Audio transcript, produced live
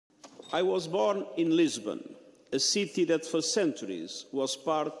I was born in Lisbon, a city that for centuries was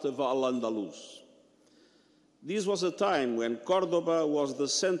part of Al-Andalus. This was a time when Cordoba was the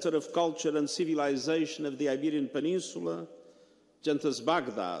center of culture and civilization of the Iberian Peninsula, just as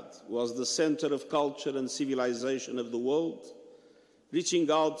Baghdad was the center of culture and civilization of the world,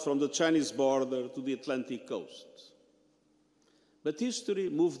 reaching out from the Chinese border to the Atlantic coast. But history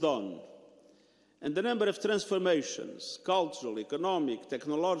moved on, and the number of transformations, cultural, economic,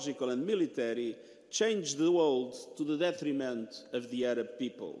 technological, and military, changed the world to the detriment of the Arab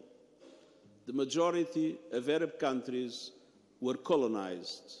people. The majority of Arab countries were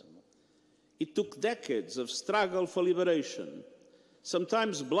colonized. It took decades of struggle for liberation,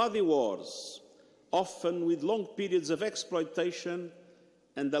 sometimes bloody wars, often with long periods of exploitation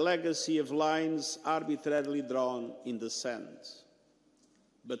and the legacy of lines arbitrarily drawn in the sand.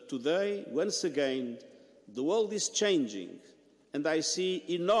 But today, once again, the world is changing, and I see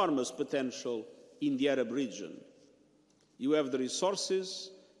enormous potential in the Arab region. You have the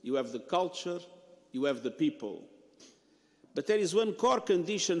resources, you have the culture, you have the people. But there is one core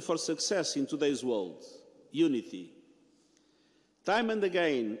condition for success in today's world: unity. Time and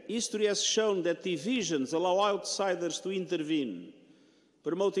again, history has shown that divisions allow outsiders to intervene,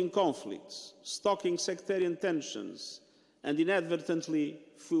 promoting conflicts, stoking sectarian tensions, and inadvertently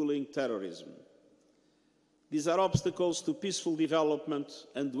fueling terrorism. These are obstacles to peaceful development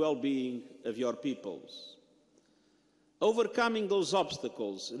and well-being of your peoples. Overcoming those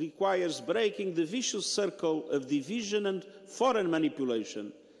obstacles requires breaking the vicious circle of division and foreign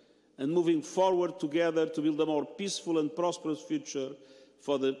manipulation and moving forward together to build a more peaceful and prosperous future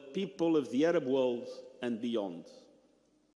for the people of the Arab world and beyond.